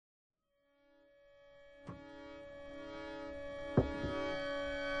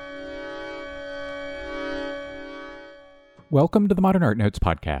Welcome to the Modern Art Notes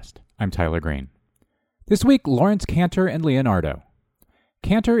podcast. I'm Tyler Green. This week, Laurence Kanter and Leonardo.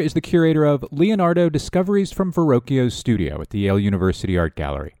 Kanter is the curator of Leonardo Discoveries from Verrocchio's Studio at the Yale University Art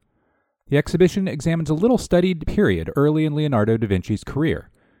Gallery. The exhibition examines a little-studied period early in Leonardo da Vinci's career,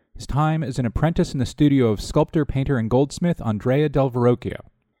 his time as an apprentice in the studio of sculptor, painter, and goldsmith Andrea del Verrocchio.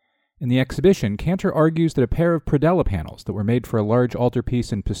 In the exhibition, Kanter argues that a pair of predella panels that were made for a large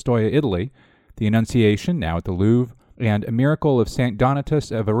altarpiece in Pistoia, Italy, the Annunciation, now at the Louvre, and A Miracle of St. Donatus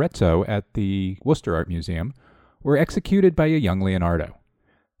of Arezzo at the Worcester Art Museum, were executed by a young Leonardo.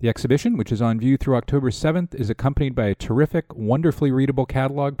 The exhibition, which is on view through October 7th, is accompanied by a terrific, wonderfully readable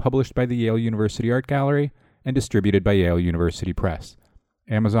catalog published by the Yale University Art Gallery and distributed by Yale University Press.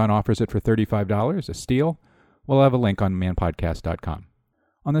 Amazon offers it for $35, a steal. We'll have a link on manpodcast.com.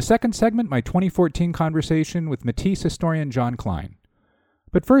 On the second segment, my 2014 conversation with Matisse historian John Klein.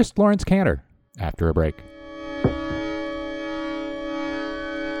 But first, Laurence Kanter, after a break.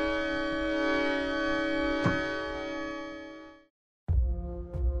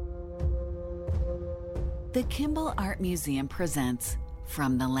 The Kimball Art Museum presents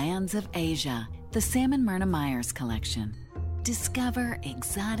From the Lands of Asia, the Salmon Myrna Myers collection. Discover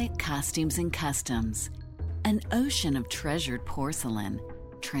exotic costumes and customs, an ocean of treasured porcelain,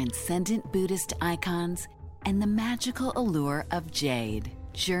 transcendent Buddhist icons, and the magical allure of jade.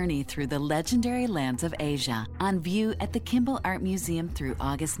 Journey through the legendary lands of Asia, on view at the Kimball Art Museum through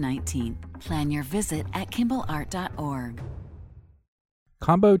August 19th. Plan your visit at kimballart.org.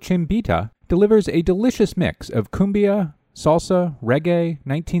 Combo Chimbita delivers a delicious mix of cumbia, salsa, reggae,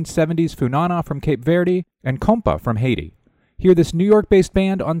 1970s funana from Cape Verde, and compa from Haiti. Hear this New York-based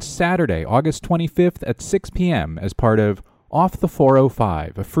band on Saturday, August 25th at 6 p.m. as part of Off the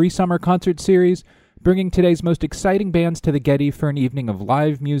 405, a free summer concert series bringing today's most exciting bands to the Getty for an evening of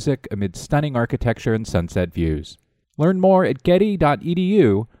live music amid stunning architecture and sunset views. Learn more at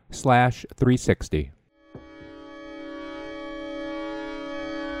getty.edu/360.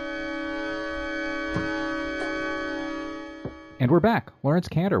 And we're back. Laurence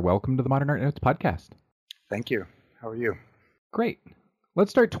Kanter, welcome to the Modern Art Notes podcast. Thank you. How are you? Great.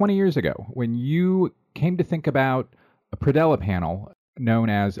 Let's start 20 years ago, when you came to think about a predella panel known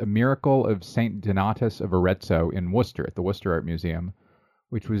as A Miracle of St. Donatus of Arezzo in Worcester at the Worcester Art Museum,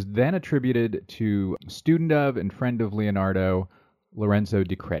 which was then attributed to student of and friend of Leonardo, Lorenzo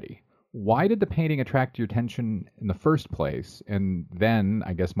di Credi. Why did the painting attract your attention in the first place? And then,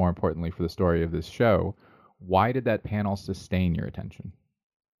 I guess more importantly for the story of this show, why did that panel sustain your attention?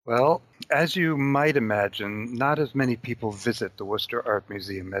 Well, as you might imagine, not as many people visit the Worcester Art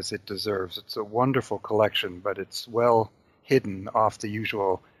Museum as it deserves. It's a wonderful collection, but it's well hidden off the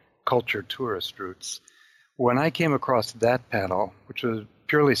usual culture tourist routes. When I came across that panel, which was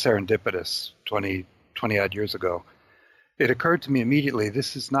purely serendipitous 20-odd years ago, it occurred to me immediately,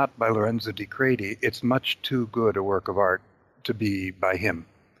 this is not by Lorenzo di Credi. It's much too good a work of art to be by him.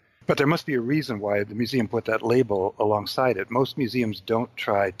 But there must be a reason why the museum put that label alongside it. Most museums don't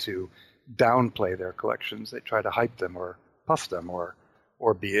try to downplay their collections. They try to hype them or puff them or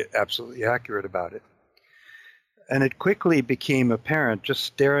be absolutely accurate about it. And it quickly became apparent, just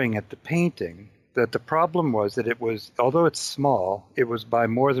staring at the painting, that the problem was that it was, although it's small, it was by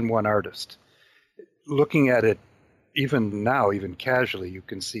more than one artist. Looking at it even now, even casually, you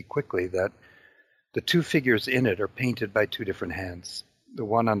can see quickly that the two figures in it are painted by two different hands. The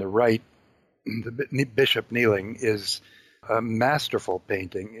one on the right, the bishop kneeling, is a masterful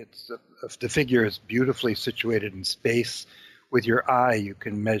painting. The figure is beautifully situated in space. With your eye, you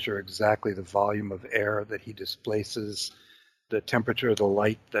can measure exactly the volume of air that he displaces, the temperature of the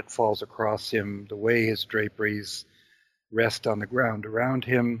light that falls across him, the way his draperies rest on the ground around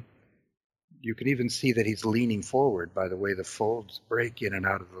him. You can even see that he's leaning forward by the way the folds break in and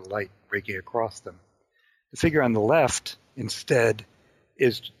out of the light, breaking across them. The figure on the left, instead,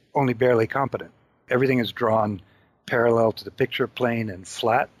 is only barely competent. Everything is drawn parallel to the picture plane and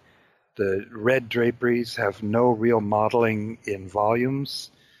flat. The red draperies have no real modeling in volumes.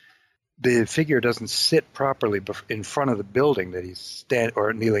 The figure doesn't sit properly in front of the building that he's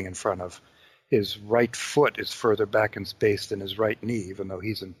kneeling in front of. His right foot is further back in space than his right knee, even though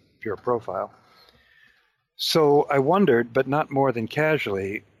he's in pure profile. So I wondered, but not more than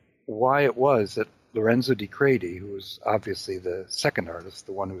casually, why it was that Lorenzo di Credi, who was obviously the second artist,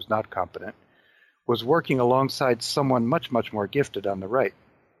 the one who was not competent, was working alongside someone much, much more gifted on the right.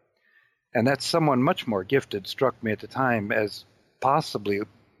 And that someone much more gifted struck me at the time as possibly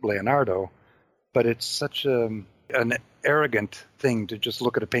Leonardo, but it's such an arrogant thing to just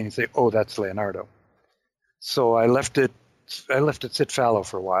look at a painting and say, oh, that's Leonardo. So I left it sit fallow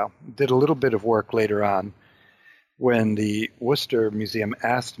for a while. Did a little bit of work later on when the Worcester Museum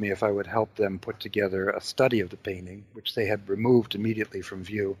asked me if I would help them put together a study of the painting, which they had removed immediately from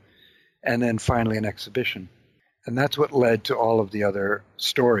view, and then finally an exhibition. And that's what led to all of the other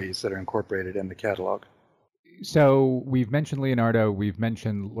stories that are incorporated in the catalog. So we've mentioned Leonardo, we've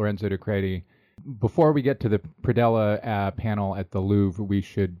mentioned Lorenzo di Credi. Before we get to the Predella panel at the Louvre, we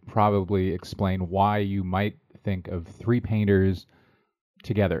should probably explain why you might think of three painters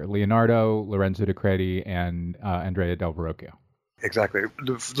together: Leonardo, Lorenzo di Credi, and Andrea del Verrocchio. Exactly.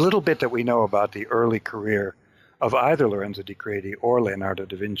 The little bit that we know about the early career of either Lorenzo di Credi or Leonardo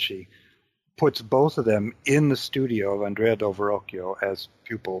da Vinci puts both of them in the studio of Andrea del Verrocchio as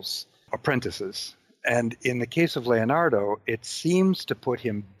pupils, apprentices. And in the case of Leonardo, it seems to put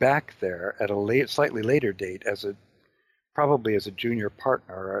him back there at a slightly later date probably as a junior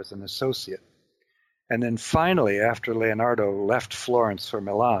partner or as an associate. And then finally, after Leonardo left Florence for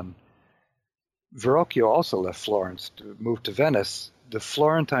Milan, Verrocchio also left Florence to move to Venice. The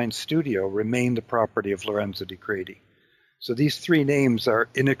Florentine studio remained the property of Lorenzo di Credi. So these three names are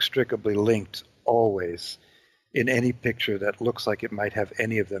inextricably linked always in any picture that looks like it might have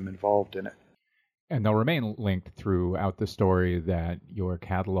any of them involved in it. And they'll remain linked throughout the story that your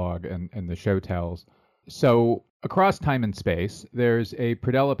catalog and the show tells. So across time and space, there's a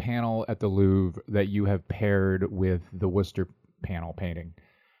Predella panel at the Louvre that you have paired with the Worcester panel painting.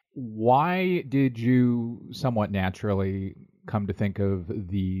 Why did you somewhat naturally come to think of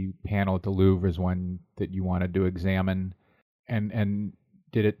the panel at the Louvre as one that you wanted to examine? And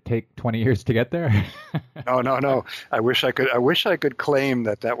did it take 20 years to get there? No. I wish I could claim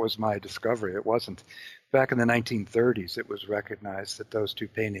that was my discovery. It wasn't. Back in the 1930s, it was recognized that those two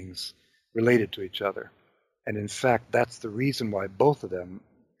paintings related to each other. And in fact, that's the reason why both of them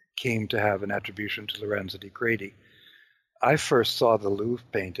came to have an attribution to Lorenzo di Credi. I first saw the Louvre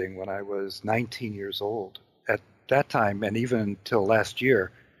painting when I was 19 years old. At that time, and even until last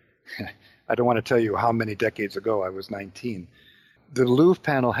year, I don't want to tell you how many decades ago I was 19, the Louvre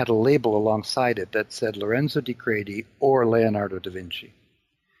panel had a label alongside it that said Lorenzo di Credi or Leonardo da Vinci.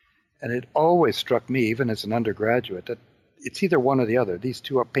 And it always struck me, even as an undergraduate, that it's either one or the other. These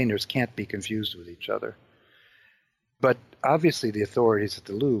two painters can't be confused with each other. But obviously the authorities at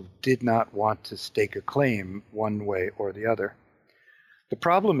the Louvre did not want to stake a claim one way or the other. The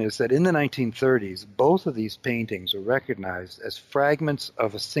problem is that in the 1930s, both of these paintings were recognized as fragments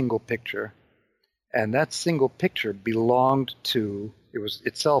of a single picture, and that single picture belonged to, it was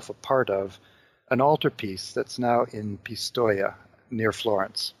itself a part of, an altarpiece that's now in Pistoia, near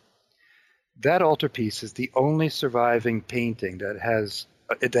Florence. That altarpiece is the only surviving painting that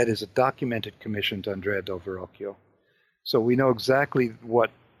is a documented commission to Andrea del Verrocchio. So we know exactly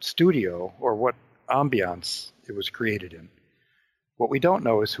what studio or what ambiance it was created in. What we don't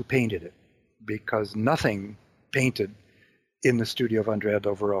know is who painted it, because nothing painted in the studio of Andrea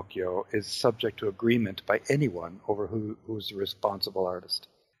del Verrocchio is subject to agreement by anyone over who's the responsible artist.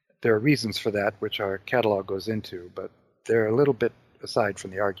 There are reasons for that, which our catalog goes into, but they're a little bit aside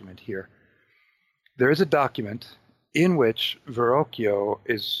from the argument here. There is a document in which Verrocchio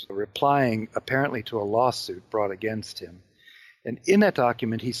is replying apparently to a lawsuit brought against him. And in that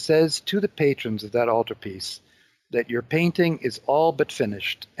document, he says to the patrons of that altarpiece that your painting is all but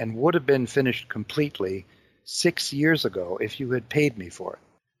finished and would have been finished completely 6 years ago if you had paid me for it.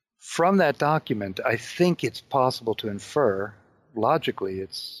 From that document, I think it's possible to infer, logically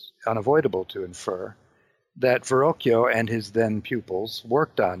it's unavoidable to infer, that Verrocchio and his then pupils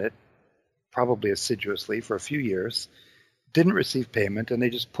worked on it, probably assiduously, for a few years, didn't receive payment, and they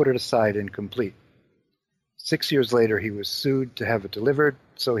just put it aside incomplete. 6 years later, he was sued to have it delivered,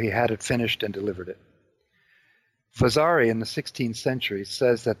 so he had it finished and delivered it. Vasari in the 16th century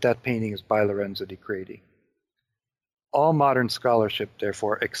says that that painting is by Lorenzo di Credi. All modern scholarship,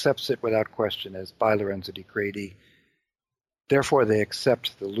 therefore, accepts it without question as by Lorenzo di Credi. Therefore, they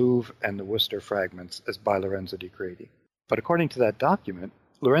accept the Louvre and the Worcester fragments as by Lorenzo di Credi. But according to that document,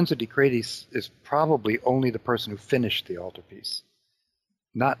 Lorenzo di Credi is probably only the person who finished the altarpiece,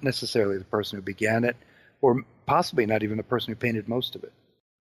 not necessarily the person who began it, or possibly not even the person who painted most of it.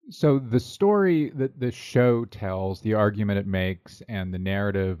 So the story that the show tells, the argument it makes, and the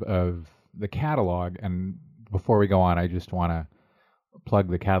narrative of the catalog, and before we go on, I just want to plug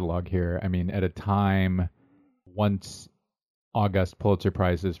the catalog here. I mean, at a time, once august Pulitzer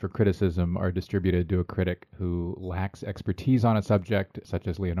Prizes for criticism are distributed to a critic who lacks expertise on a subject, such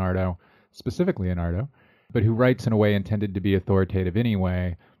as Leonardo, specific Leonardo, but who writes in a way intended to be authoritative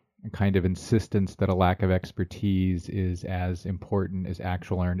anyway, a kind of insistence that a lack of expertise is as important as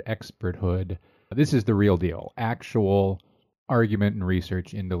actual earned experthood. This is the real deal. Actual argument and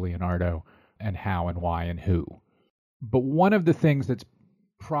research into Leonardo and how and why and who. But one of the things that's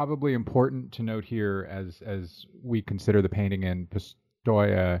probably important to note here as we consider the painting in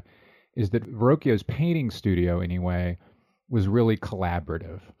Pistoia is that Verrocchio's painting studio, anyway, was really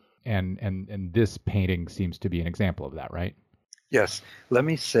collaborative. And this painting seems to be an example of that, right? Yes. Let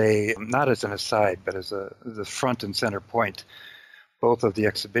me say, not as an aside, but as the front and center point, both of the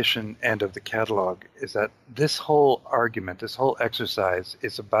exhibition and of the catalog, is that this whole argument, this whole exercise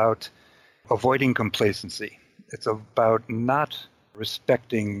is about avoiding complacency. It's about not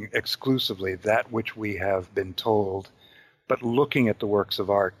respecting exclusively that which we have been told, but looking at the works of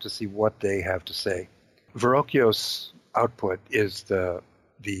art to see what they have to say. Verrocchio's output is the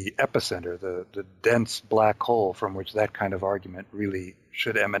epicenter, the dense black hole from which that kind of argument really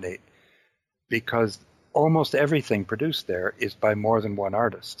should emanate, because almost everything produced there is by more than one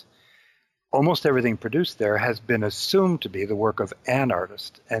artist. Almost everything produced there has been assumed to be the work of an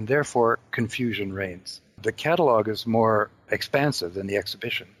artist, and therefore confusion reigns. The catalog is more expansive than the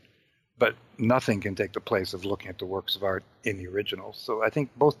exhibition, but nothing can take the place of looking at the works of art in the originals. So I think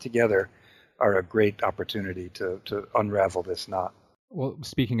both together are a great opportunity to unravel this knot. Well,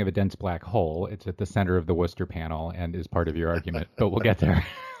 speaking of a dense black hole, it's at the center of the Worcester panel and is part of your argument, but we'll get there.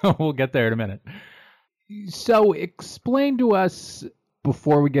 We'll get there in a minute. So explain to us,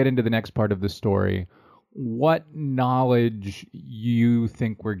 before we get into the next part of the story, what knowledge you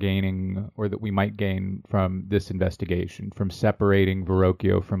think we're gaining or that we might gain from this investigation, from separating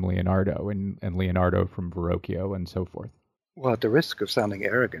Verrocchio from Leonardo and Leonardo from Verrocchio and so forth. Well, at the risk of sounding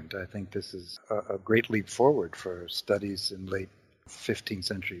arrogant, I think this is a great leap forward for studies in late 15th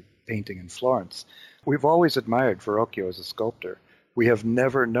century painting in Florence. We've always admired Verrocchio as a sculptor. We have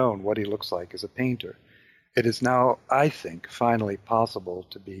never known what he looks like as a painter. It is now, I think, finally possible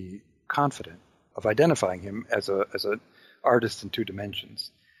to be confident of identifying him as an artist in two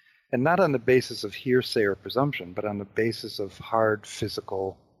dimensions, and not on the basis of hearsay or presumption, but on the basis of hard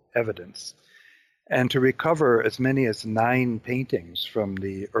physical evidence. And to recover as many as 9 paintings from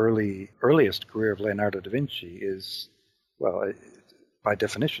the earliest career of Leonardo da Vinci is, well, by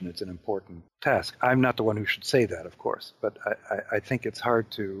definition, it's an important task. I'm not the one who should say that, of course, but I think it's hard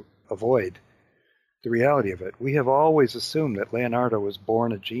to avoid the reality of it. We have always assumed that Leonardo was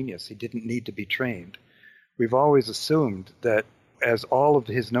born a genius. He didn't need to be trained. We've always assumed that as all of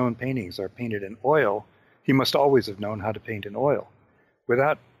his known paintings are painted in oil, he must always have known how to paint in oil,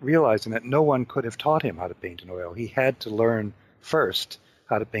 without realizing that no one could have taught him how to paint in oil. He had to learn first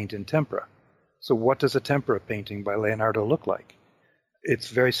how to paint in tempera. So what does a tempera painting by Leonardo look like? It's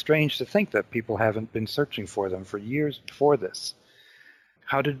very strange to think that people haven't been searching for them for years before this.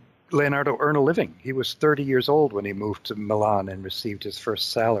 How did Leonardo earn a living? He was 30 years old when he moved to Milan and received his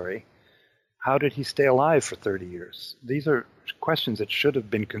first salary. How did he stay alive for 30 years? These are questions that should have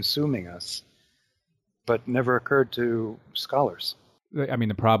been consuming us, but never occurred to scholars. I mean,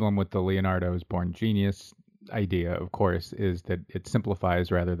 the problem with the Leonardo is born genius idea, of course, is that it simplifies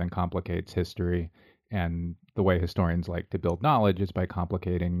rather than complicates history. And the way historians like to build knowledge is by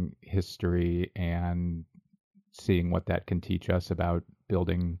complicating history and seeing what that can teach us about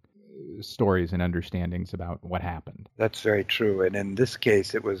building stories and understandings about what happened. That's very true. And in this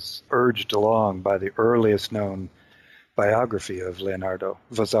case, it was urged along by the earliest known biography of Leonardo,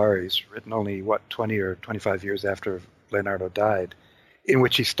 Vasari's, written only, 20 or 25 years after Leonardo died, in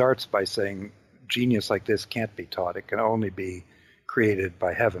which he starts by saying, genius like this can't be taught. It can only be created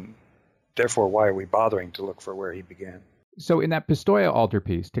by heaven. Therefore, why are we bothering to look for where he began? So in that Pistoia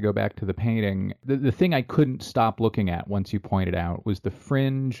altarpiece, to go back to the painting, the thing I couldn't stop looking at once you pointed out was the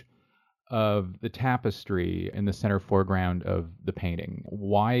fringe of the tapestry in the center foreground of the painting.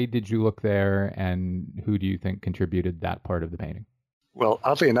 Why did you look there, and who do you think contributed that part of the painting? Well,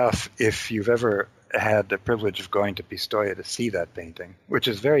 oddly enough, if you've ever had the privilege of going to Pistoia to see that painting, which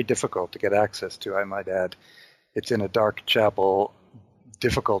is very difficult to get access to, I might add. It's in a dark chapel,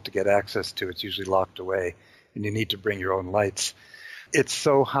 difficult to get access to. It's usually locked away, and you need to bring your own lights. It's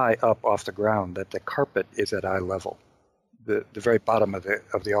so high up off the ground that the carpet is at eye level, the very bottom of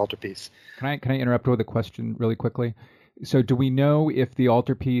the altarpiece. Can I interrupt with a question really quickly? So do we know if the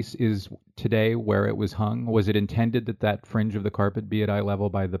altarpiece is today where it was hung? Was it intended that fringe of the carpet be at eye level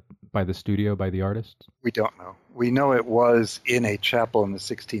by the studio, by the artist? We don't know. We know it was in a chapel in the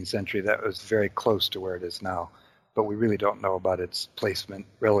 16th century that was very close to where it is now, but we really don't know about its placement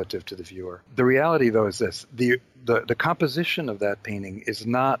relative to the viewer. The reality, though, is this. The composition of that painting is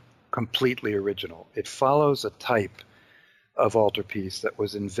not completely original. It follows a type of altarpiece that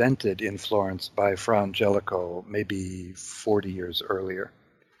was invented in Florence by Fra Angelico maybe 40 years earlier,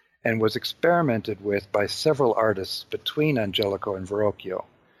 and was experimented with by several artists between Angelico and Verrocchio.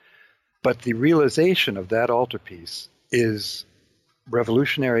 But the realization of that altarpiece is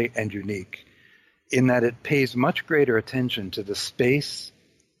revolutionary and unique in that it pays much greater attention to the space,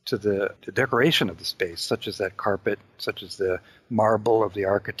 to the decoration of the space, such as that carpet, such as the marble of the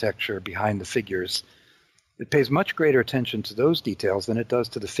architecture behind the figures. It pays much greater attention to those details than it does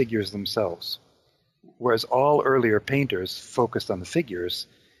to the figures themselves. Whereas all earlier painters focused on the figures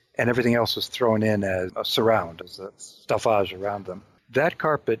and everything else was thrown in as a surround, as a stuffage around them. That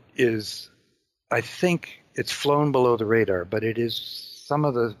carpet is, I think it's flown below the radar, but it is some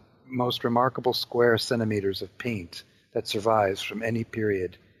of the most remarkable square centimeters of paint that survives from any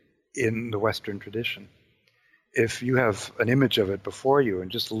period in the Western tradition. If you have an image of it before you and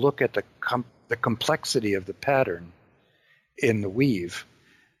just look at the complexity of the pattern in the weave,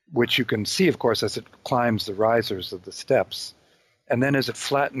 which you can see, of course, as it climbs the risers of the steps, and then as it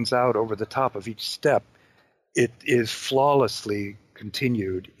flattens out over the top of each step, it is flawlessly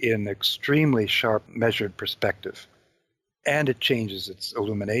continued in extremely sharp, measured perspective. And it changes its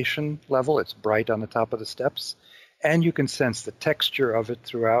illumination level. It's bright on the top of the steps. And you can sense the texture of it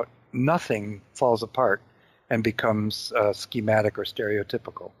throughout. Nothing falls apart and becomes schematic or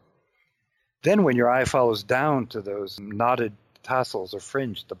stereotypical. Then when your eye follows down to those knotted tassels or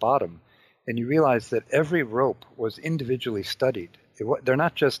fringe at the bottom, and you realize that every rope was individually studied. They're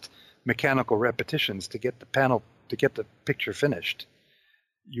not just mechanical repetitions to get the picture finished.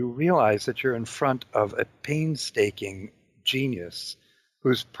 You realize that you're in front of a painstaking genius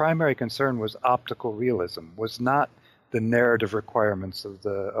whose primary concern was optical realism, was not the narrative requirements of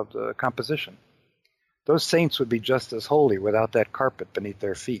the composition. Those saints would be just as holy without that carpet beneath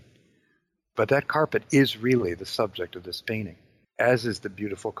their feet. But that carpet is really the subject of this painting, as is the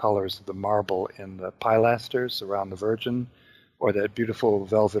beautiful colors of the marble in the pilasters around the Virgin, or that beautiful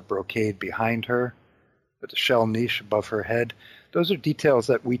velvet brocade behind her, with the shell niche above her head. Those are details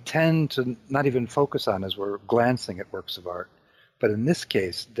that we tend to not even focus on as we're glancing at works of art. But in this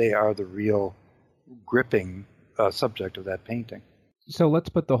case, they are the real gripping subject of that painting. So let's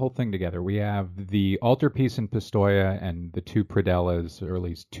put the whole thing together. We have the altarpiece in Pistoia and the two predellas, or at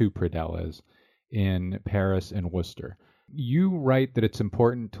least two predellas, in Paris and Worcester. You write that it's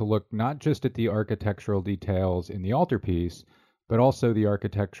important to look not just at the architectural details in the altarpiece, but also the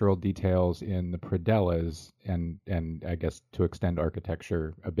architectural details in the predellas, and I guess to extend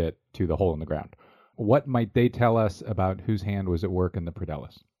architecture a bit to the hole in the ground. What might they tell us about whose hand was at work in the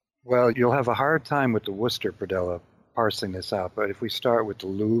predellas? Well, you'll have a hard time with the Worcester predella parsing this out, but if we start with the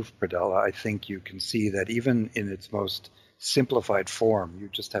Louvre predella, I think you can see that even in its most simplified form, you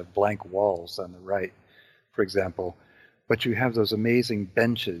just have blank walls on the right, for example, but you have those amazing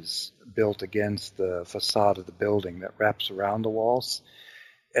benches built against the facade of the building that wraps around the walls.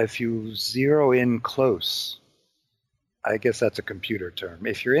 If you zero in close, I guess that's a computer term.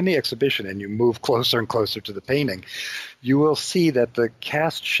 If you're in the exhibition and you move closer and closer to the painting, you will see that the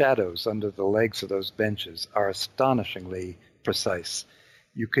cast shadows under the legs of those benches are astonishingly precise.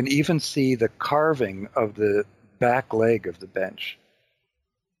 You can even see the carving of the back leg of the bench.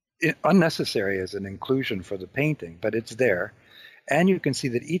 Unnecessary as an inclusion for the painting, but it's there. And you can see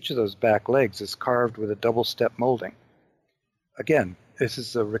that each of those back legs is carved with a double-step molding. Again, this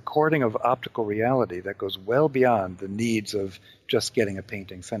is a recording of optical reality that goes well beyond the needs of just getting a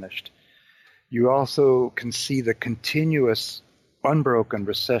painting finished. You also can see the continuous, unbroken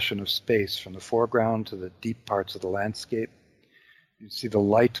recession of space from the foreground to the deep parts of the landscape. You see the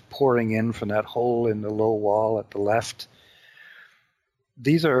light pouring in from that hole in the low wall at the left.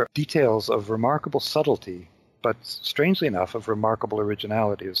 These are details of remarkable subtlety, but strangely enough, of remarkable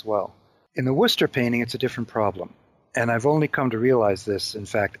originality as well. In the Worcester painting, it's a different problem. And I've only come to realize this, in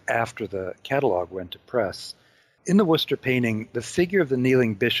fact, after the catalog went to press. In the Worcester painting, the figure of the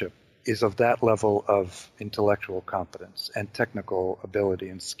kneeling bishop is of that level of intellectual competence and technical ability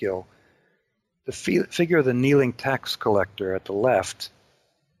and skill. The figure of the kneeling tax collector at the left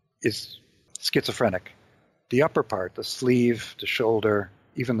is schizophrenic. The upper part, the sleeve, the shoulder,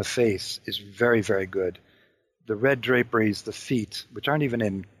 even the face, is very, very good. The red draperies, the feet, which aren't even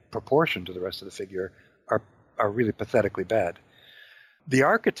in proportion to the rest of the figure, are really pathetically bad. The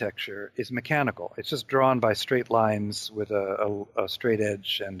architecture is mechanical. It's just drawn by straight lines with a straight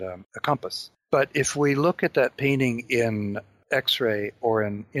edge and a compass. But if we look at that painting in X-ray or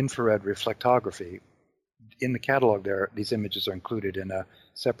in infrared reflectography, in the catalog there, these images are included in a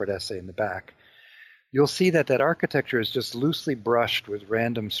separate essay in the back, you'll see that that architecture is just loosely brushed with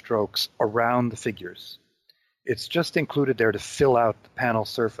random strokes around the figures. It's just included there to fill out the panel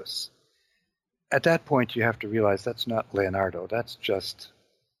surface. At that point, you have to realize that's not Leonardo. That's just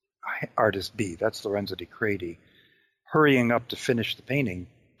artist B. That's Lorenzo di Credi, hurrying up to finish the painting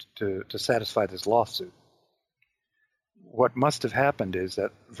to satisfy this lawsuit. What must have happened is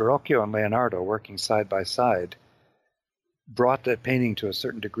that Verrocchio and Leonardo, working side by side, brought that painting to a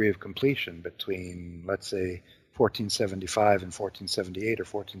certain degree of completion between, let's say, 1475 and 1478 or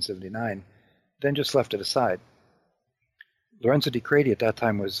 1479, then just left it aside. Lorenzo di Credi at that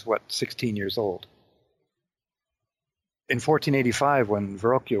time was, 16 years old. In 1485, when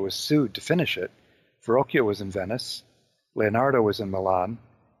Verrocchio was sued to finish it, Verrocchio was in Venice, Leonardo was in Milan,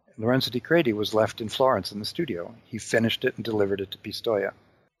 and Lorenzo di Credi was left in Florence in the studio. He finished it and delivered it to Pistoia.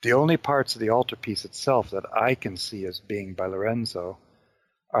 The only parts of the altarpiece itself that I can see as being by Lorenzo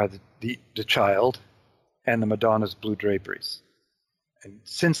are the child and the Madonna's blue draperies. And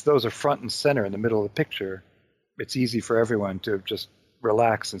since those are front and center in the middle of the picture, it's easy for everyone to just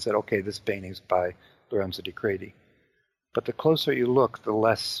relax and say, okay, this painting's by Lorenzo di Credi. But the closer you look, the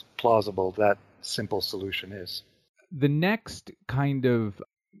less plausible that simple solution is. The next kind of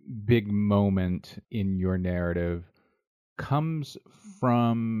big moment in your narrative comes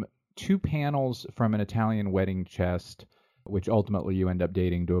from two panels from an Italian wedding chest, which ultimately you end up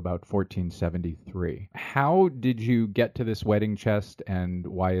dating to about 1473. How did you get to this wedding chest, and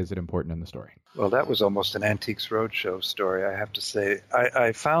why is it important in the story? Well, that was almost an Antiques Roadshow story, I have to say.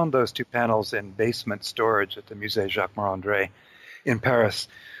 I found those two panels in basement storage at the Musée Jacques Marandré in Paris,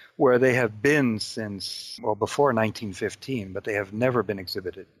 where they have been since, before 1915, but they have never been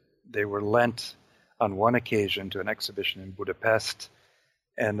exhibited. They were lent on one occasion to an exhibition in Budapest,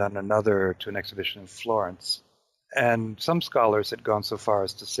 and on another to an exhibition in Florence. And some scholars had gone so far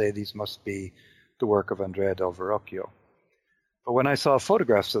as to say these must be the work of Andrea del Verrocchio. But when I saw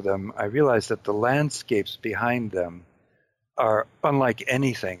photographs of them, I realized that the landscapes behind them are unlike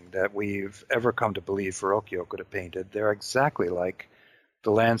anything that we've ever come to believe Verrocchio could have painted. They're exactly like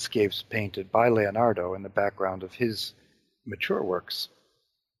the landscapes painted by Leonardo in the background of his mature works.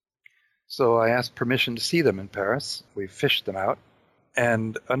 So I asked permission to see them in Paris. We fished them out.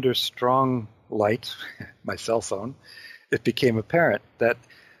 And under strong light, my cell phone, it became apparent that,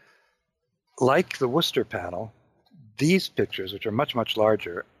 like the Worcester panel, these pictures, which are much, much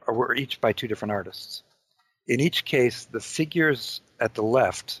larger, were each by two different artists. In each case, the figures at the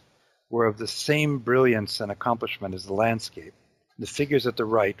left were of the same brilliance and accomplishment as the landscape. The figures at the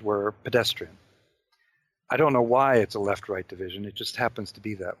right were pedestrian. I don't know why it's a left-right division. It just happens to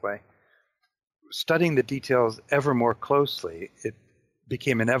be that way. Studying the details ever more closely, it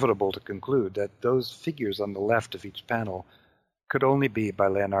became inevitable to conclude that those figures on the left of each panel could only be by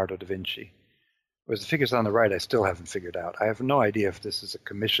Leonardo da Vinci. Whereas the figures on the right I still haven't figured out. I have no idea if this is a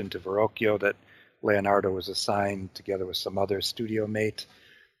commission to Verrocchio that Leonardo was assigned together with some other studio mate,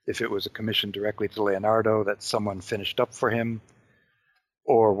 if it was a commission directly to Leonardo that someone finished up for him,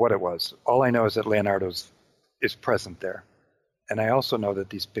 or what it was. All I know is that Leonardo is present there. And I also know that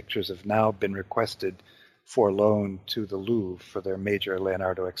these pictures have now been requested for loan to the Louvre for their major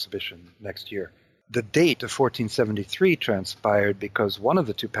Leonardo exhibition next year. The date of 1473 transpired because one of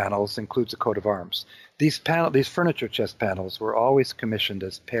the two panels includes a coat of arms. These furniture chest panels were always commissioned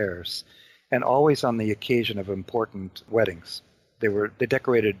as pairs, and always on the occasion of important weddings. They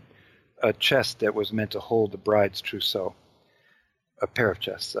decorated a chest that was meant to hold the bride's trousseau, a pair of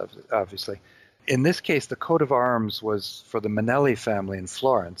chests, obviously. In this case, the coat of arms was for the Manelli family in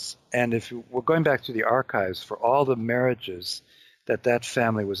Florence, and if we're going back to the archives for all the marriages that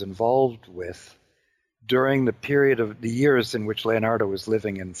family was involved with during the period of the years in which Leonardo was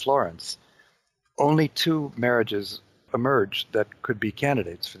living in Florence, only two marriages emerged that could be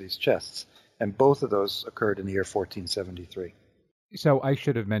candidates for these chests, and both of those occurred in the year 1473. So I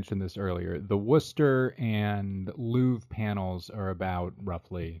should have mentioned this earlier. The Worcester and Louvre panels are about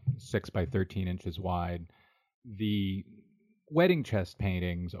roughly 6 by 13 inches wide. The wedding chest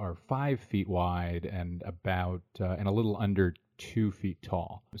paintings are 5 feet wide and and a little under 2 feet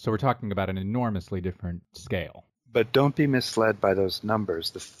tall. So we're talking about an enormously different scale. But don't be misled by those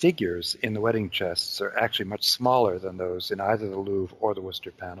numbers. The figures in the wedding chests are actually much smaller than those in either the Louvre or the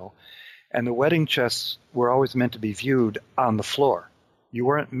Worcester panel. And the wedding chests were always meant to be viewed on the floor. You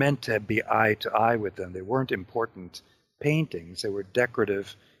weren't meant to be eye to eye with them. They weren't important paintings. They were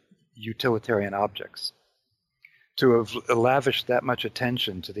decorative, utilitarian objects. To have lavished that much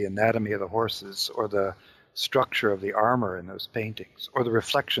attention to the anatomy of the horses or the structure of the armor in those paintings or the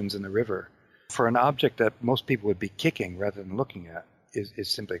reflections in the river for an object that most people would be kicking rather than looking at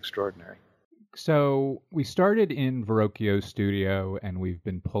is simply extraordinary. So we started in Verrocchio's studio, and we've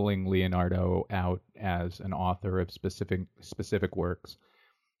been pulling Leonardo out as an author of specific works.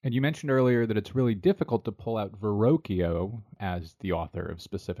 And you mentioned earlier that it's really difficult to pull out Verrocchio as the author of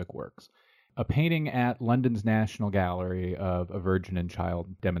specific works. A painting at London's National Gallery of a Virgin and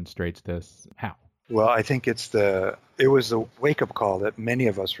Child demonstrates this. How? Well, I think it was a wake-up call that many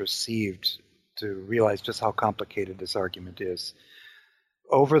of us received to realize just how complicated this argument is.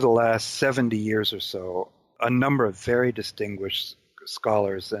 Over the last 70 years or so, a number of very distinguished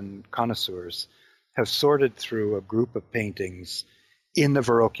scholars and connoisseurs have sorted through a group of paintings in the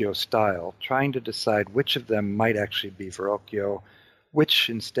Verrocchio style, trying to decide which of them might actually be Verrocchio, which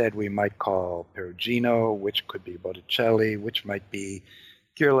instead we might call Perugino, which could be Botticelli, which might be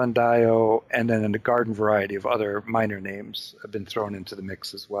Ghirlandaio, and then a garden variety of other minor names have been thrown into the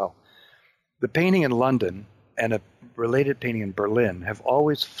mix as well. The painting in London and a related painting in Berlin have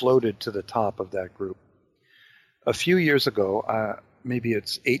always floated to the top of that group. A few years ago, maybe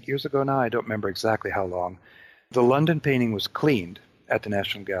it's 8 years ago now, I don't remember exactly how long, the London painting was cleaned at the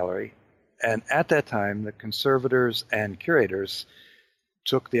National Gallery, and at that time the conservators and curators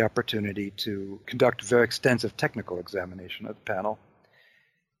took the opportunity to conduct a very extensive technical examination of the panel,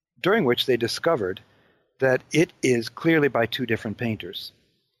 during which they discovered that it is clearly by two different painters.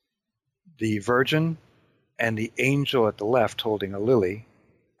 The Virgin and the angel at the left holding a lily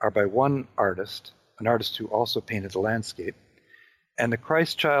are by one artist, an artist who also painted the landscape, and the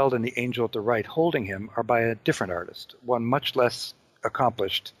Christ child and the angel at the right holding him are by a different artist, one much less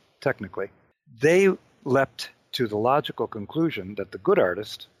accomplished technically. They leapt to the logical conclusion that the good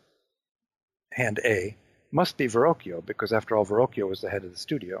artist, hand A, must be Verrocchio, because after all, Verrocchio was the head of the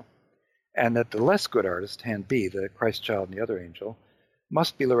studio, and that the less good artist, hand B, the Christ child and the other angel,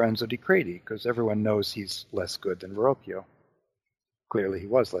 must be Lorenzo di Credi, because everyone knows he's less good than Verrocchio. Clearly he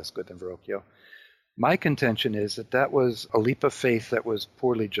was less good than Verrocchio. My contention is that that was a leap of faith that was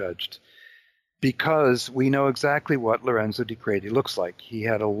poorly judged, because we know exactly what Lorenzo di Credi looks like. He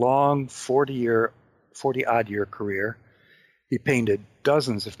had a long 40-odd year career. He painted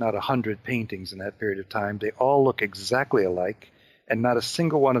dozens, if not 100 paintings in that period of time. They all look exactly alike, and not a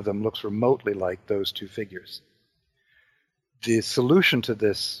single one of them looks remotely like those two figures. The solution to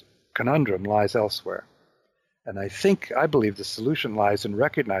this conundrum lies elsewhere. And I believe the solution lies in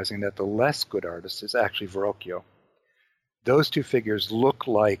recognizing that the less good artist is actually Verrocchio. Those two figures look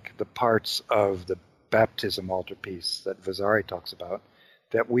like the parts of the baptism altarpiece that Vasari talks about,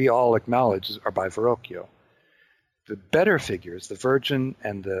 that we all acknowledge are by Verrocchio. The better figures, the Virgin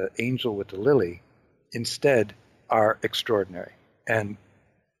and the angel with the lily, instead are extraordinary. And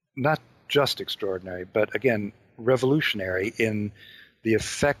not just extraordinary, but again, revolutionary in the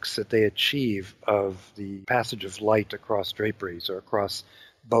effects that they achieve of the passage of light across draperies or across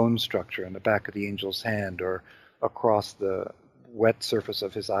bone structure in the back of the angel's hand or across the wet surface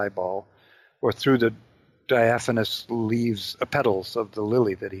of his eyeball or through the diaphanous leaves, petals of the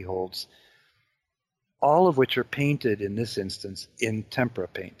lily that he holds, all of which are painted in this instance in tempera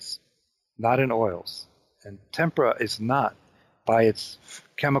paints, not in oils. And tempera is not, by its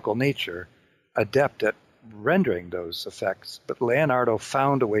chemical nature, adept at rendering those effects, but Leonardo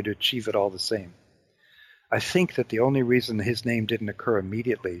found a way to achieve it all the same. I think that the only reason his name didn't occur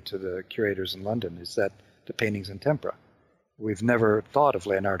immediately to the curators in London is that the painting's in tempera. We've never thought of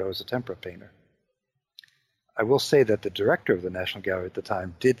Leonardo as a tempera painter. I will say that the director of the National Gallery at the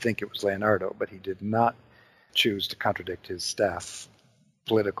time did think it was Leonardo, but he did not choose to contradict his staff.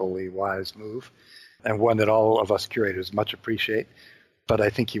 Politically wise move, and one that all of us curators much appreciate, but I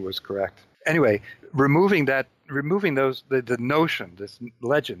think he was correct. Anyway, removing the notion, this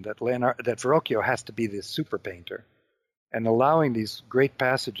legend that Verrocchio has to be this super painter, and allowing these great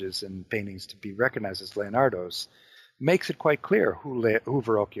passages in paintings to be recognized as Leonardo's, makes it quite clear who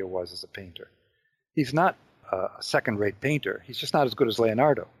Verrocchio was as a painter. He's not a second-rate painter. He's just not as good as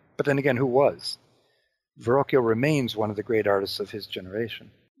Leonardo. But then again, who was? Verrocchio remains one of the great artists of his generation.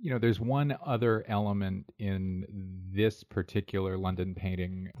 You know, there's one other element in this particular London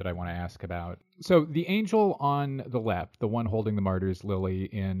painting that I want to ask about. So the angel on the left, the one holding the martyr's lily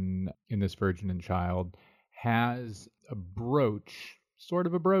in this Virgin and Child, has a brooch, sort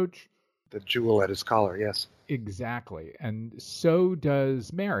of a brooch. The jewel at his collar, yes. Exactly. And so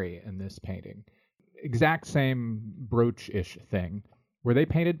does Mary in this painting. Exact same brooch-ish thing. Were they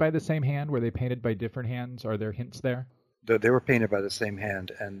painted by the same hand? Were they painted by different hands? Are there hints there? They were painted by the same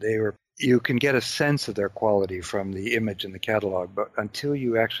hand, and you can get a sense of their quality from the image in the catalog, but until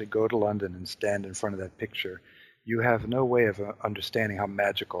you actually go to London and stand in front of that picture, you have no way of understanding how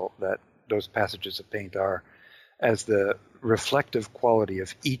magical that those passages of paint are, as the reflective quality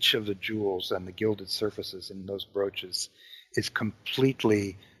of each of the jewels and the gilded surfaces in those brooches is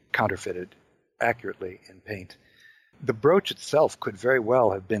completely counterfeited accurately in paint. The brooch itself could very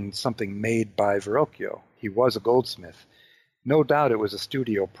well have been something made by Verrocchio. He was a goldsmith. No doubt it was a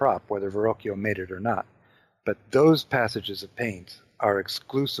studio prop, whether Verrocchio made it or not. But those passages of paint are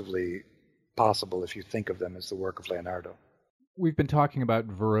exclusively possible if you think of them as the work of Leonardo. We've been talking about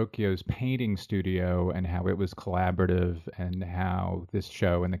Verrocchio's painting studio and how it was collaborative and how this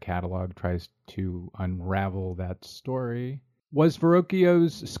show in the catalog tries to unravel that story. Was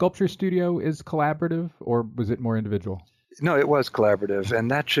Verrocchio's sculpture studio is collaborative, or was it more individual? No, it was collaborative,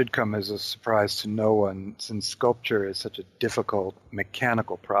 and that should come as a surprise to no one, since sculpture is such a difficult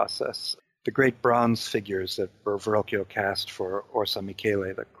mechanical process. The great bronze figures that Verrocchio cast for Orsa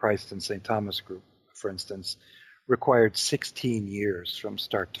Michele, the Christ and St. Thomas group, for instance, required 16 years from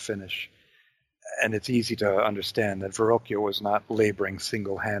start to finish. And it's easy to understand that Verrocchio was not laboring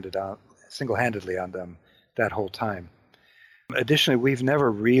single-handedly on them that whole time. Additionally, we've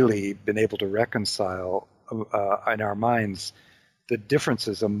never really been able to reconcile in our minds the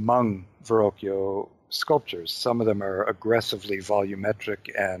differences among Verrocchio sculptures. Some of them are aggressively volumetric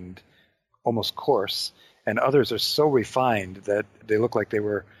and almost coarse, and others are so refined that they look like they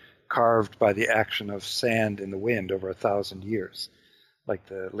were carved by the action of sand in the wind over 1,000 years, like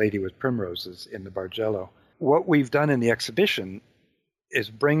the Lady with Primroses in the Bargello. What we've done in the exhibition is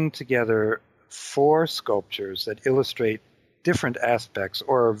bring together 4 sculptures that illustrate different aspects,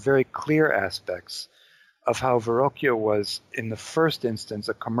 or very clear aspects, of how Verrocchio was, in the first instance,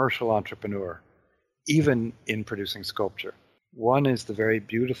 a commercial entrepreneur, even in producing sculpture. One is the very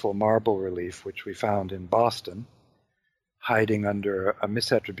beautiful marble relief, which we found in Boston, hiding under a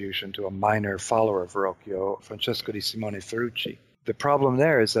misattribution to a minor follower of Verrocchio, Francesco di Simone Ferrucci. The problem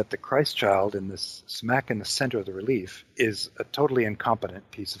there is that the Christ child, smack in the center of the relief, is a totally incompetent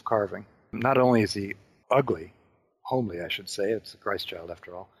piece of carving. Not only is he ugly, homely I should say, it's the Christ child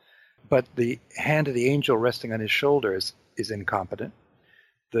after all, but the hand of the angel resting on his shoulders is incompetent.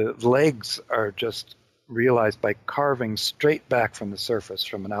 The legs are just realized by carving straight back from the surface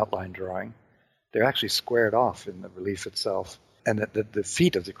from an outline drawing. They're actually squared off in the relief itself. And the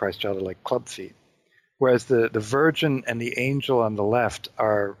feet of the Christ child are like club feet. Whereas the Virgin and the angel on the left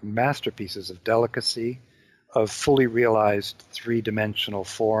are masterpieces of delicacy, of fully realized three-dimensional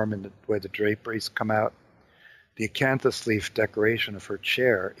form in the way the draperies come out. The acanthus leaf decoration of her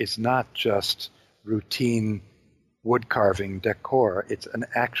chair is not just routine wood carving decor. It's an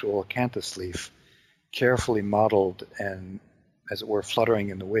actual acanthus leaf, carefully modeled and, as it were, fluttering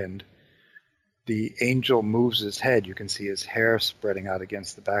in the wind. The angel moves his head. You can see his hair spreading out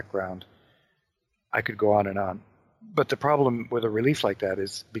against the background. I could go on and on. But the problem with a relief like that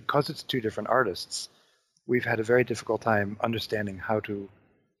is, because it's 2 different artists, we've had a very difficult time understanding how to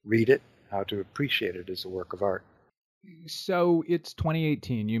read it, how to appreciate it as a work of art. So it's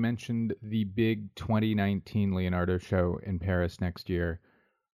 2018. You mentioned the big 2019 Leonardo show in Paris next year.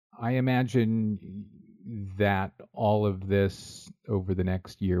 I imagine that all of this over the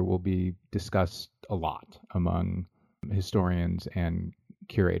next year will be discussed a lot among historians and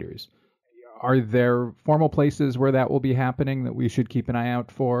curators. Are there formal places where that will be happening that we should keep an eye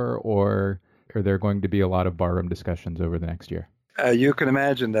out for, or are there going to be a lot of barroom discussions over the next year? You can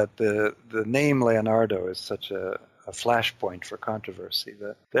imagine that the name Leonardo is such a flashpoint for controversy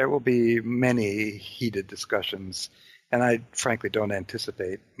that there will be many heated discussions, and I frankly don't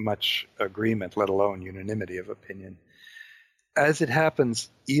anticipate much agreement, let alone unanimity of opinion. As it happens,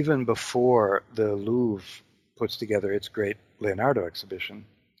 even before the Louvre puts together its great Leonardo exhibition,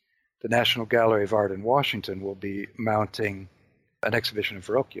 the National Gallery of Art in Washington will be mounting an exhibition of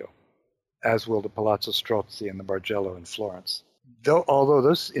Verrocchio, as will the Palazzo Strozzi and the Bargello in Florence. Although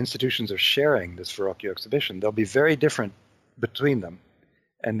those institutions are sharing this Verrocchio exhibition, they'll be very different between them.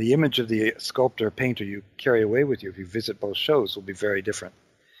 And the image of the sculptor or painter you carry away with you if you visit both shows will be very different.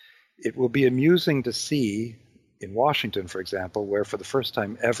 It will be amusing to see in Washington, for example, where for the first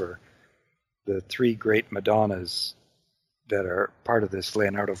time ever, the 3 great Madonnas that are part of this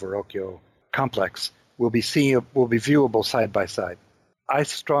Leonardo Verrocchio complex will be viewable side by side. I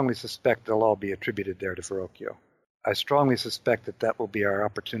strongly suspect they'll all be attributed there to Verrocchio. I strongly suspect that will be our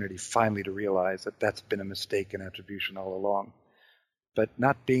opportunity finally to realize that that's been a mistake in attribution all along. But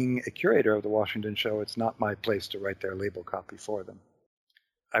not being a curator of the Washington show, it's not my place to write their label copy for them.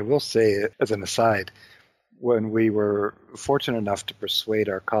 I will say, as an aside, when we were fortunate enough to persuade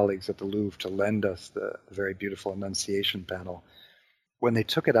our colleagues at the Louvre to lend us the very beautiful Annunciation panel, when they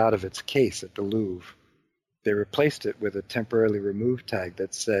took it out of its case at the Louvre, they replaced it with a temporarily removed tag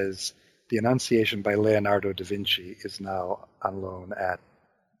that says, "The Annunciation by Leonardo da Vinci is now on loan at,"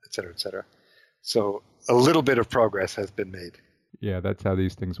 et cetera, et cetera. So a little bit of progress has been made. Yeah, that's how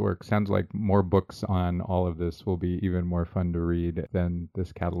these things work. Sounds like more books on all of this will be even more fun to read than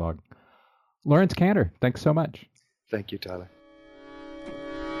this catalog. Laurence Kanter, thanks so much. Thank you, Tyler.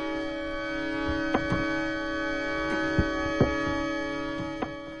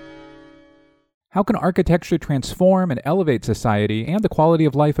 How can architecture transform and elevate society and the quality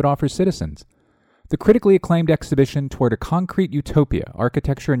of life it offers citizens? The critically acclaimed exhibition Toward a Concrete Utopia,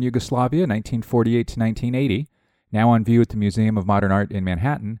 Architecture in Yugoslavia, 1948 to 1980, now on view at the Museum of Modern Art in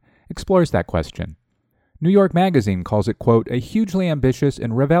Manhattan, explores that question. New York Magazine calls it, quote, a hugely ambitious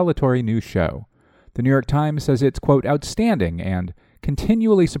and revelatory new show. The New York Times says it's, quote, outstanding and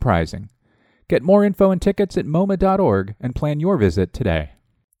continually surprising. Get more info and tickets at MoMA.org and plan your visit today.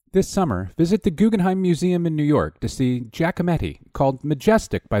 This summer, visit the Guggenheim Museum in New York to see Giacometti, called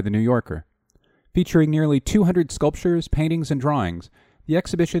Majestic by The New Yorker. Featuring nearly 200 sculptures, paintings, and drawings, the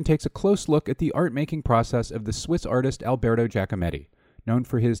exhibition takes a close look at the art-making process of the Swiss artist Alberto Giacometti, known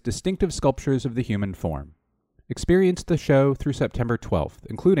for his distinctive sculptures of the human form. Experience the show through September 12th,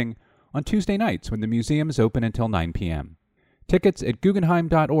 including on Tuesday nights when the museum is open until 9 p.m. Tickets at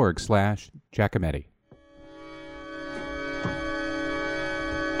guggenheim.org/Giacometti.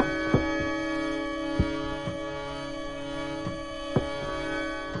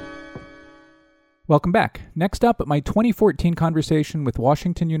 Welcome back. Next up, my 2014 conversation with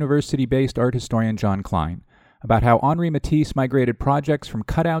Washington University-based art historian John Klein about how Henri Matisse migrated projects from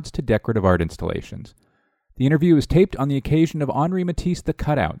cutouts to decorative art installations. The interview was taped on the occasion of Henri Matisse The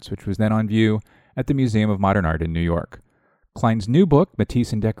Cutouts, which was then on view at the Museum of Modern Art in New York. Klein's new book,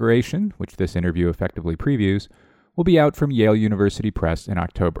 Matisse in Decoration, which this interview effectively previews, will be out from Yale University Press in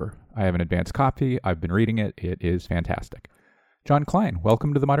October. I have an advanced copy. I've been reading it. It is fantastic. John Klein,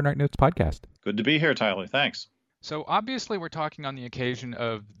 welcome to the Modern Art Notes podcast. Good to be here, Tyler. Thanks. So obviously we're talking on the occasion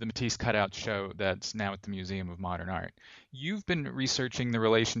of the Matisse Cutout show that's now at the Museum of Modern Art. You've been researching the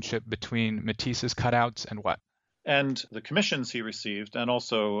relationship between Matisse's cutouts and what? And the commissions he received, and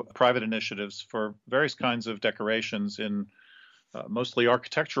also private initiatives for various kinds of decorations in mostly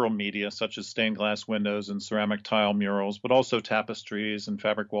architectural media, such as stained glass windows and ceramic tile murals, but also tapestries and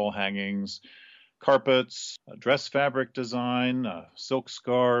fabric wall hangings, carpets, dress fabric design, silk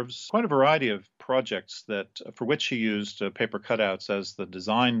scarves, quite a variety of projects for which he used paper cutouts as the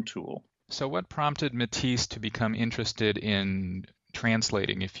design tool. So what prompted Matisse to become interested in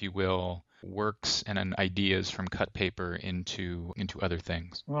translating, if you will, works and ideas from cut paper into other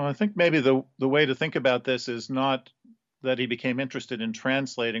things? Well, I think maybe the way to think about this is not that he became interested in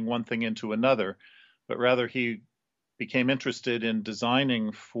translating one thing into another, but rather he became interested in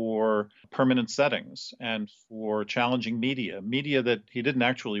designing for permanent settings and for challenging media that he didn't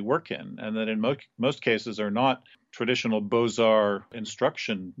actually work in, and that in most cases are not traditional Beaux-Arts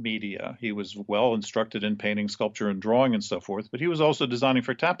instruction media. He was well instructed in painting, sculpture, and drawing and so forth, but he was also designing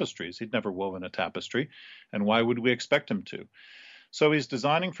for tapestries. He'd never woven a tapestry, and why would we expect him to? So he's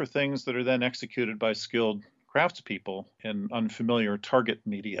designing for things that are then executed by skilled craftspeople in unfamiliar target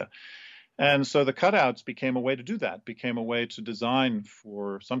media. And so the cutouts became a way to do that, became a way to design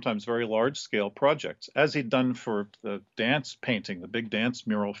for sometimes very large-scale projects, as he'd done for the dance painting, the big dance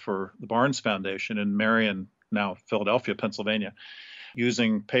mural for the Barnes Foundation in Marion, now Philadelphia, Pennsylvania,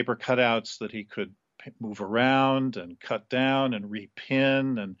 using paper cutouts that he could move around and cut down and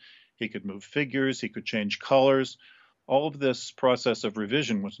repin, and he could move figures, he could change colors. All of this process of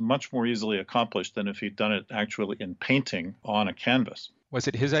revision was much more easily accomplished than if he'd done it actually in painting on a canvas. Was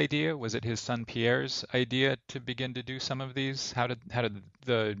it his idea? Was it his son Pierre's idea to begin to do some of these? How did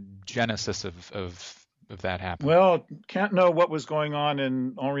the genesis of that happen? Well, can't know what was going on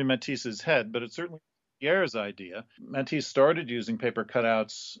in Henri Matisse's head, but it's certainly Pierre's idea. Matisse started using paper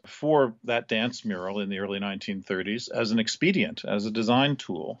cutouts for that dance mural in the early 1930s as an expedient, as a design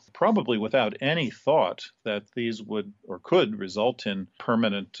tool, probably without any thought that these would or could result in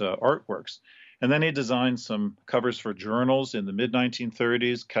permanent artworks. And then he designed some covers for journals in the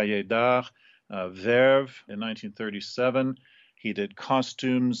mid-1930s, Cahiers d'Art, Verve in 1937. He did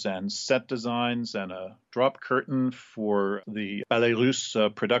costumes and set designs and a drop curtain for the Ballet Russe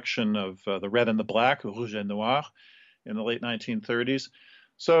production of The Red and the Black, Rouge et Noir, in the late 1930s.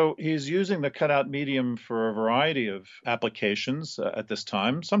 So he's using the cutout medium for a variety of applications at this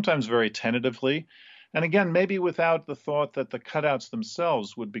time, sometimes very tentatively. And again, maybe without the thought that the cutouts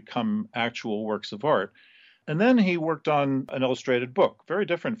themselves would become actual works of art. And then he worked on an illustrated book, very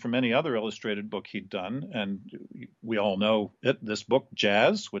different from any other illustrated book he'd done. And we all know this book,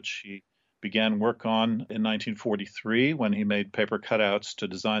 Jazz, which he began work on in 1943 when he made paper cutouts to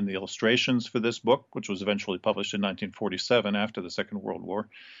design the illustrations for this book, which was eventually published in 1947 after the Second World War.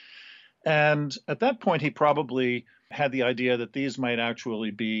 And at that point, he probably had the idea that these might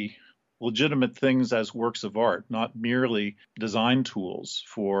actually be legitimate things as works of art, not merely design tools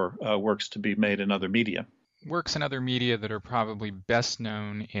for works to be made in other media. works in other media that are probably best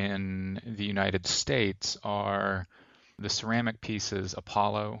known in the United States are the ceramic pieces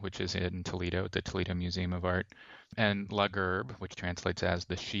Apollo, which is in Toledo, at the Toledo Museum of Art, and La Gerbe, which translates as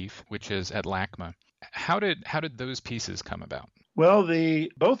the sheaf, which is at LACMA. How did those pieces come about? Well,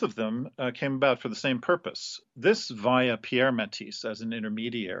 both of them came about for the same purpose. This via Pierre Matisse as an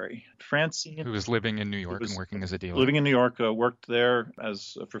intermediary. Francine, who was living in New York and working as a dealer. Living in New York, worked there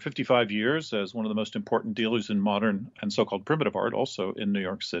for 55 years as one of the most important dealers in modern and so-called primitive art, also in New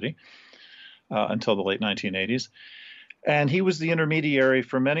York City, until the late 1980s. And he was the intermediary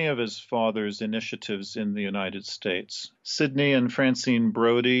for many of his father's initiatives in the United States. Sidney and Francine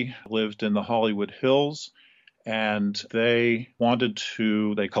Brody lived in the Hollywood Hills, and they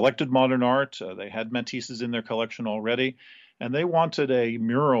collected modern art. They had Matisses in their collection already, and they wanted a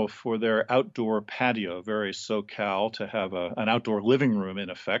mural for their outdoor patio, very SoCal, to have an outdoor living room,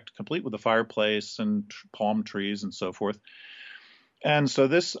 in effect, complete with a fireplace and palm trees and so forth. And so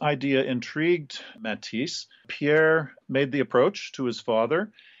this idea intrigued Matisse. Pierre made the approach to his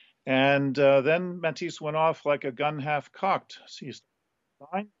father, and then Matisse went off like a gun half-cocked. So he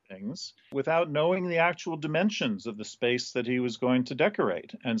designed things without knowing the actual dimensions of the space that he was going to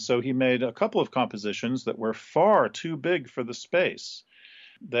decorate. And so he made a couple of compositions that were far too big for the space.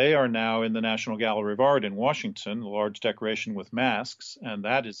 They are now in the National Gallery of Art in Washington, a large decoration with masks, and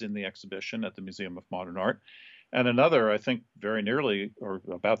that is in the exhibition at the Museum of Modern Art. And another, I think, very nearly or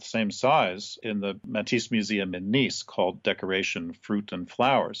about the same size in the Matisse Museum in Nice called Decoration, Fruit and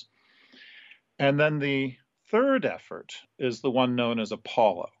Flowers. And then the third effort is the one known as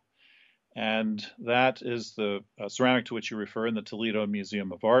Apollo. And that is the ceramic to which you refer in the Toledo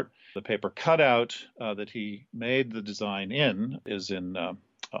Museum of Art. The paper cutout that he made the design in is in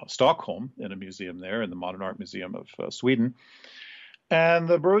Stockholm, in a museum there, in the Modern Art Museum of Sweden. And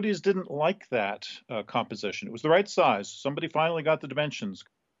the Brodies didn't like that composition. It was the right size. Somebody finally got the dimensions,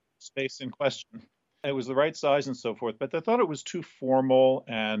 space in question. It was the right size and so forth, but they thought it was too formal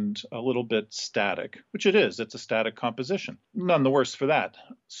and a little bit static, which it is. It's a static composition. None the worse for that.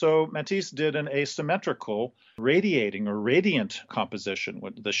 So Matisse did an asymmetrical, radiating or radiant composition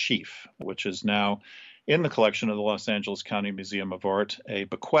with the sheaf, which is now in the collection of the Los Angeles County Museum of Art, a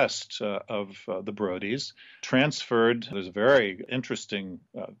bequest of the Brodies, transferred. There's a very interesting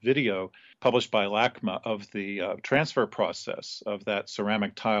video published by LACMA of the transfer process of that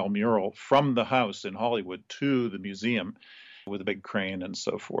ceramic tile mural from the house in Hollywood to the museum with a big crane and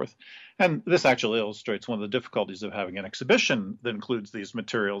so forth. And this actually illustrates one of the difficulties of having an exhibition that includes these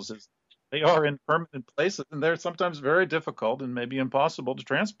materials. Is they are in permanent places, and they're sometimes very difficult and maybe impossible to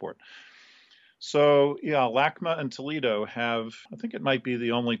transport. So, yeah, LACMA and Toledo have, I think it might be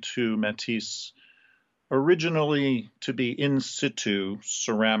the only two Matisse originally to be in situ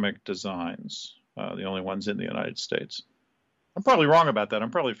ceramic designs, the only ones in the United States. I'm probably wrong about that.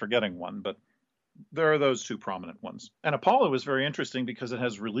 I'm probably forgetting one, but there are those two prominent ones. And Apollo is very interesting because it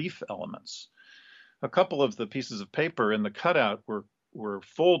has relief elements. A couple of the pieces of paper in the cutout were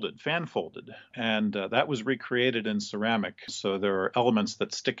folded, fan folded, and that was recreated in ceramic. So there are elements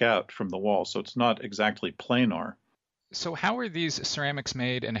that stick out from the wall. So it's not exactly planar. So how were these ceramics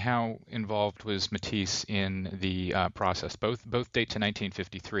made, and how involved was Matisse in the process? Both date to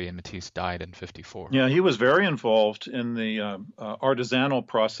 1953, and Matisse died in 54. Yeah, he was very involved in the artisanal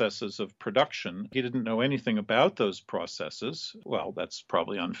processes of production. He didn't know anything about those processes. Well, that's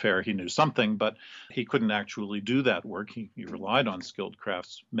probably unfair. He knew something, but he couldn't actually do that work. He relied on skilled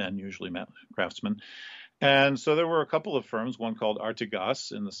craftsmen, usually craftsmen. And so there were a couple of firms, one called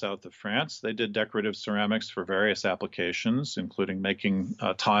Artigas in the south of France. They did decorative ceramics for various applications, including making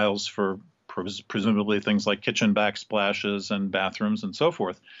tiles for presumably things like kitchen backsplashes and bathrooms and so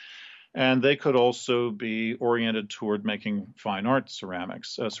forth. And they could also be oriented toward making fine art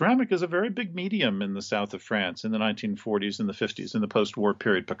ceramics. Ceramic is a very big medium in the south of France in the 1940s and the 50s, in the post-war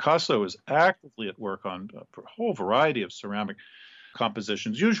period. Picasso was actively at work on a whole variety of ceramic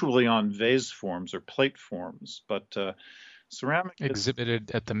compositions, usually on vase forms or plate forms, but ceramic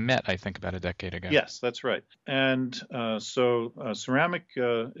exhibited at the Met, I think, about a decade ago. Yes, that's right. And so ceramic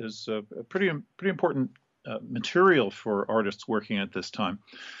is a pretty important material for artists working at this time.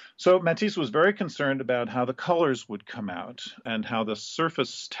 So Matisse was very concerned about how the colors would come out and how the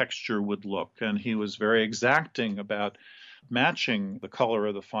surface texture would look, and he was very exacting about matching the color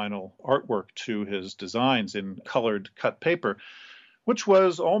of the final artwork to his designs in colored cut paper, which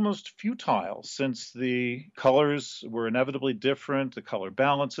was almost futile since the colors were inevitably different, the color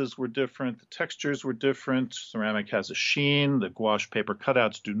balances were different, the textures were different. Ceramic has a sheen, the gouache paper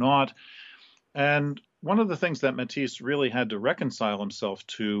cutouts do not. And one of the things that Matisse really had to reconcile himself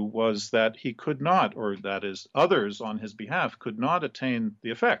to was that he could not, or that is, others on his behalf could not attain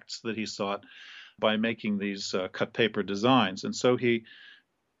the effects that he sought by making these cut paper designs. And so he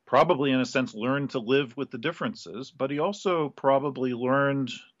probably, in a sense, learned to live with the differences, but he also probably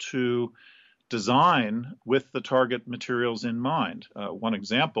learned to design with the target materials in mind. One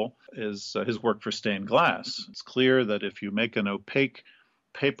example is his work for stained glass. It's clear that if you make an opaque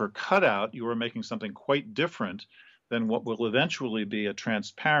paper cutout, you are making something quite different than what will eventually be a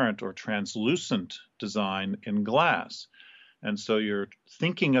transparent or translucent design in glass. And so you're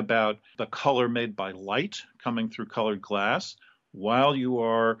thinking about the color made by light coming through colored glass while you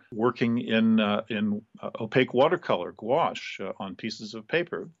are working in opaque watercolor, gouache, on pieces of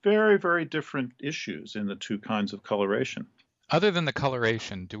paper. Very, very different issues in the two kinds of coloration. Other than the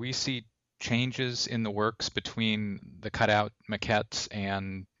coloration, do we see changes in the works between the cutout maquettes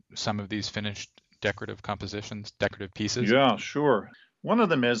and some of these finished decorative compositions, decorative pieces? Yeah, sure. One of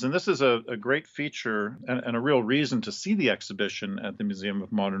them is, and this is a great feature and a real reason to see the exhibition at the Museum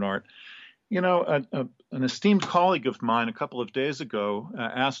of Modern Art. You know, an esteemed colleague of mine a couple of days ago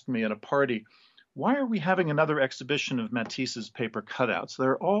asked me at a party, why are we having another exhibition of Matisse's paper cutouts?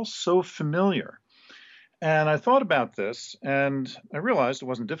 They're all so familiar. And I thought about this, and I realized, it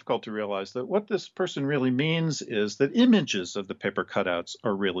wasn't difficult to realize, that what this person really means is that images of the paper cutouts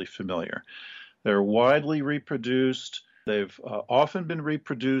are really familiar. They're widely reproduced. They've often been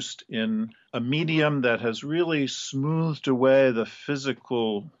reproduced in a medium that has really smoothed away the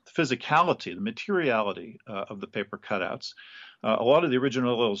physicality, the materiality of the paper cutouts. A lot of the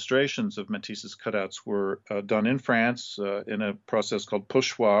original illustrations of Matisse's cutouts were done in France in a process called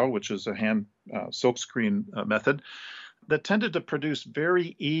pochoir, which is a hand silkscreen method that tended to produce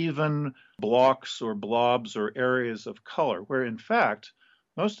very even blocks or blobs or areas of color, where in fact,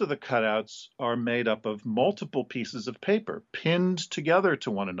 most of the cutouts are made up of multiple pieces of paper pinned together to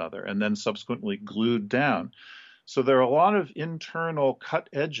one another and then subsequently glued down. So there are a lot of internal cut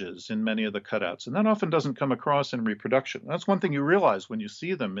edges in many of the cutouts, and that often doesn't come across in reproduction. That's one thing you realize when you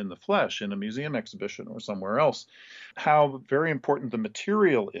see them in the flesh in a museum exhibition or somewhere else, how very important the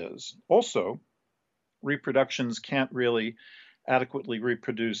material is. Also, reproductions can't really adequately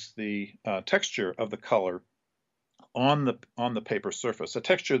reproduce the texture of the color on the paper surface, a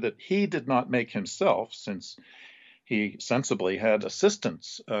texture that he did not make himself, since he sensibly had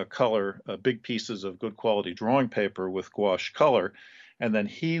assistants color big pieces of good quality drawing paper with gouache color, and then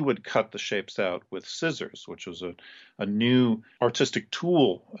he would cut the shapes out with scissors, which was a new artistic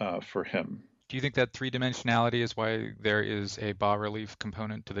tool for him. Do you think that three-dimensionality is why there is a bas-relief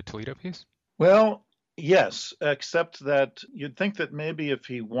component to the Toledo piece? Well, yes, except that you'd think that maybe if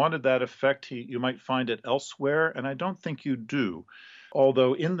he wanted that effect, you might find it elsewhere, and I don't think you do.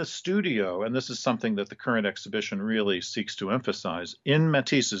 Although in the studio, and this is something that the current exhibition really seeks to emphasize, in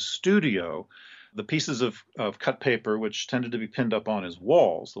Matisse's studio, the pieces of cut paper, which tended to be pinned up on his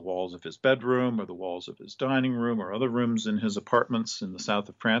walls, the walls of his bedroom or the walls of his dining room or other rooms in his apartments in the south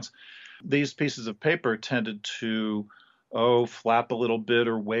of France, these pieces of paper tended to flap a little bit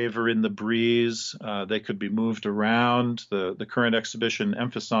or waver in the breeze. They could be moved around. The current exhibition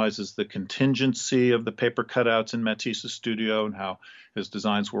emphasizes the contingency of the paper cutouts in Matisse's studio and how his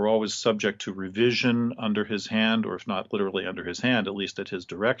designs were always subject to revision under his hand, or if not literally under his hand, at least at his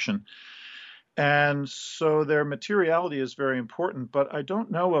direction. And so their materiality is very important, but I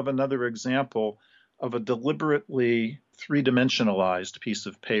don't know of another example of a deliberately three-dimensionalized piece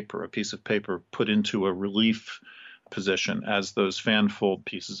of paper, a piece of paper put into a relief position as those fan-fold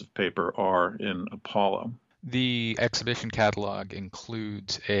pieces of paper are in Apollo. The exhibition catalog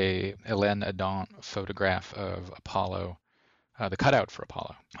includes a Hélène Adam photograph of Apollo, the cutout for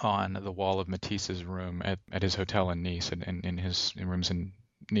Apollo, on the wall of Matisse's room at his hotel in Nice. And in his rooms in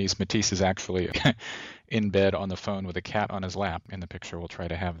Nice, Matisse is actually in bed on the phone with a cat on his lap in the picture. We'll try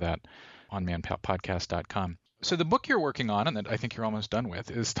to have that on manpodcast.com. So the book you're working on, and that I think you're almost done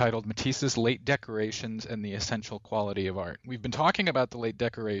with, is titled Matisse's Late Decorations and the Essential Quality of Art. We've been talking about the late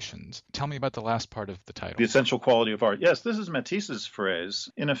decorations. Tell me about the last part of the title. The essential quality of art. Yes, this is Matisse's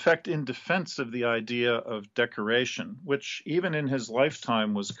phrase, in effect in defense of the idea of decoration, which even in his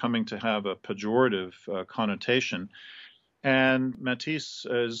lifetime was coming to have a pejorative connotation. And Matisse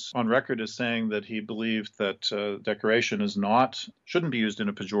is on record as saying that he believed that decoration shouldn't be used in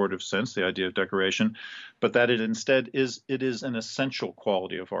a pejorative sense, the idea of decoration, but that it instead is an essential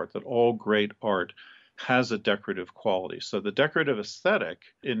quality of art, that all great art has a decorative quality. So the decorative aesthetic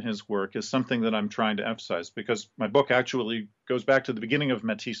in his work is something that I'm trying to emphasize, because my book actually goes back to the beginning of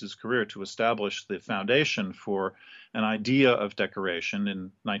Matisse's career to establish the foundation for an idea of decoration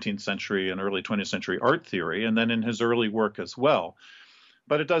in 19th century and early 20th century art theory, and then in his early work as well.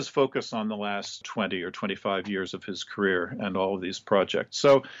 But it does focus on the last 20 or 25 years of his career and all of these projects.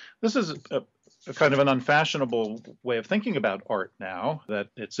 So this is a kind of an unfashionable way of thinking about art now, that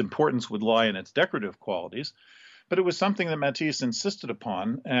its importance would lie in its decorative qualities. But it was something that Matisse insisted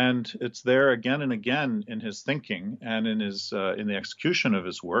upon, and it's there again and again in his thinking and in the execution of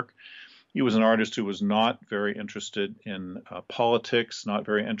his work. He was an artist who was not very interested in politics, not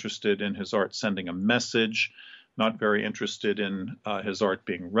very interested in his art sending a message, not very interested in his art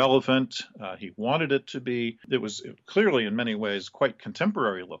being relevant. He wanted it to be. It was clearly in many ways quite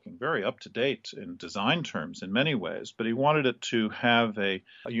contemporary looking, very up to date in design terms in many ways, but he wanted it to have a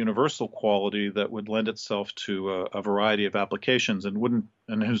universal quality that would lend itself to a variety of applications and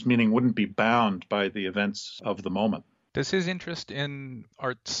whose meaning wouldn't be bound by the events of the moment. Does his interest in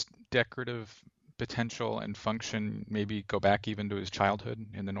art's decorative potential and function maybe go back even to his childhood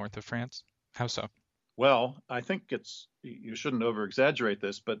in the north of France? How so? Well, I think you shouldn't over-exaggerate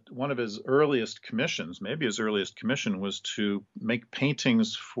this, but one of his earliest commissions, maybe his earliest commission, was to make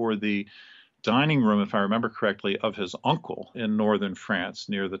paintings for the dining room, if I remember correctly, of his uncle in northern France,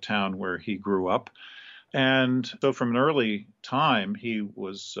 near the town where he grew up. And so from an early time, he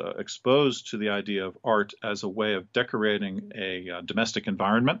was exposed to the idea of art as a way of decorating a domestic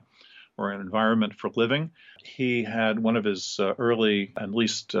environment or an environment for living. He had one of his early and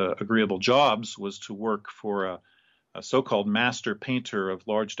least agreeable jobs was to work for a so-called master painter of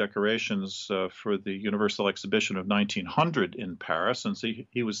large decorations for the Universal Exhibition of 1900 in Paris. And so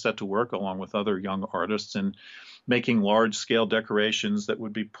he was set to work along with other young artists in making large-scale decorations that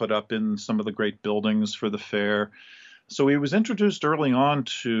would be put up in some of the great buildings for the fair. So he was introduced early on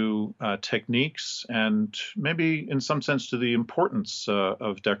to techniques and maybe in some sense to the importance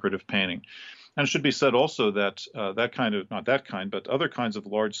of decorative painting. And it should be said also that but other kinds of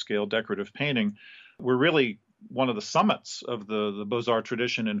large-scale decorative painting were really one of the summits of the Beaux-Arts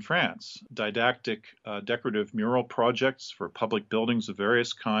tradition in France. Didactic decorative mural projects for public buildings of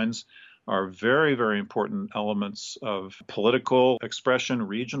various kinds are very, very important elements of political expression,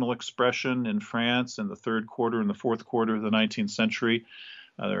 regional expression in France in the third quarter and the fourth quarter of the 19th century.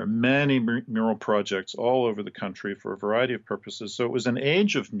 There are many mural projects all over the country for a variety of purposes. So it was an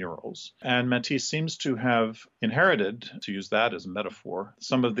age of murals. And Matisse seems to have inherited, to use that as a metaphor,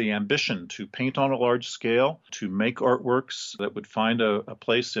 some of the ambition to paint on a large scale, to make artworks that would find a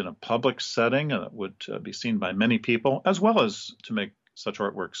place in a public setting and that would be seen by many people, as well as to make such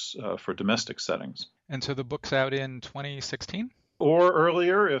artworks for domestic settings. And so the book's out in 2016? Or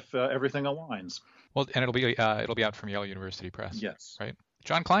earlier if everything aligns. Well, and it'll be out from Yale University Press. Yes. Right.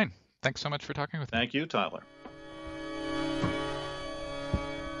 John Klein, thanks so much for talking with me. Thank you, Tyler.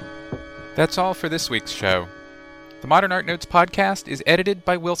 That's all for this week's show. The Modern Art Notes podcast is edited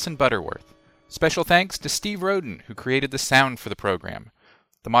by Wilson Butterworth. Special thanks to Steve Roden, who created the sound for the program.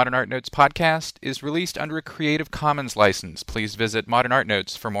 The Modern Art Notes podcast is released under a Creative Commons license. Please visit Modern Art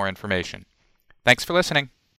Notes for more information. Thanks for listening.